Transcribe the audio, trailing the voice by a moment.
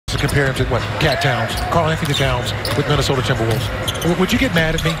to compare him to what? Cat Towns, Karl Anthony Towns with Minnesota Timberwolves. Would you get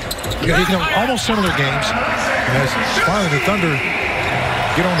mad at me? You know, almost similar games. And as finally the Thunder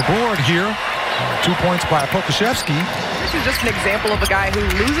get on the board here. 2 points by Pokusevski. This is just an example of a guy who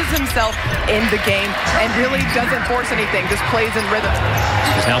loses himself in the game and really doesn't force anything, just plays in rhythm.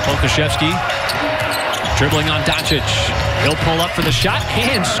 Is now Pokusevski dribbling on Doncic. He'll pull up for the shot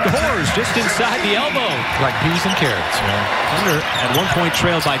and scores just inside the elbow. Like peas and carrots. Thunder at 1 point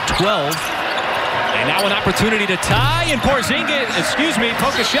trailed by 12. And now an opportunity to tie, and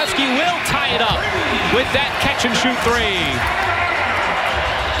Pokusevski will tie it up with that catch and shoot three.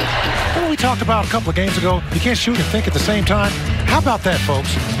 What we talked about a couple of games ago, you can't shoot and think at the same time. How about that,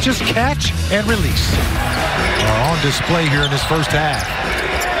 folks? Just catch and release. On display here in this first half.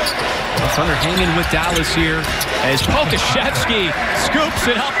 The Thunder hanging with Dallas here as Pokusevski scoops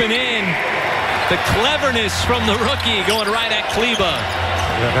it up and in. The cleverness from the rookie going right at Kleba.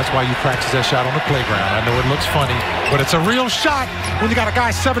 Yeah, that's why you practice that shot on the playground. I know it looks funny, but it's a real shot when you got a guy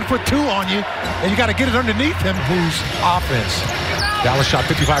 7'2" on you, and you got to get it underneath him. Who's offense? Dallas shot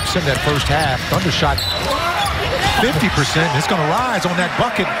 55% that first half. Thunder shot 50%. It's going to rise on that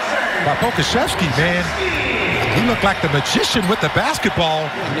bucket by Pokusevski, man. He looked like the magician with the basketball.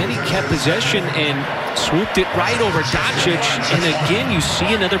 And then he kept possession and swooped it right over Doncic. And again, you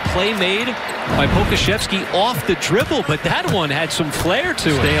see another play made by Pokusevski off the dribble, but that one had some flair to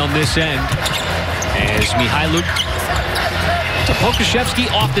it. Stay on this end as Mihailuk to Pokusevski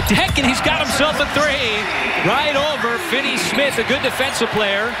off the deck, and he's got himself a three. Right over Finney-Smith, a good defensive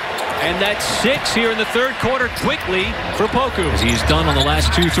player. And that's 6 here in the third quarter quickly for Poku. As he's done on the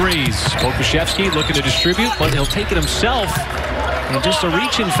last 2 threes. Pokusevski looking to distribute, but he'll take it himself. And just a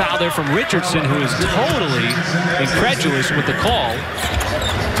reach-in foul there from Richardson, who is totally incredulous with the call.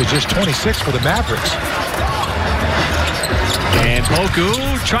 To just 26 for the Mavericks. And Poku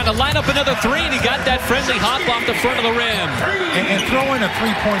trying to line up another three, and he got that friendly hop off the front of the rim. And throw in a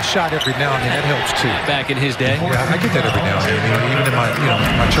three-point shot every now and then, that helps too. Back in his day. Yeah, I get that every now and then, even in my,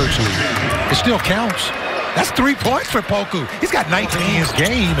 my church league. It still counts. That's 3 points for Poku. He's got 19 in his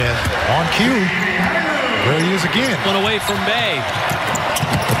game, and on cue, there he is again. One away from Bay.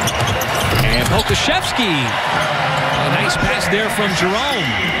 And Pokusevski. A nice pass there from Jerome.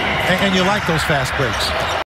 And you like those fast breaks.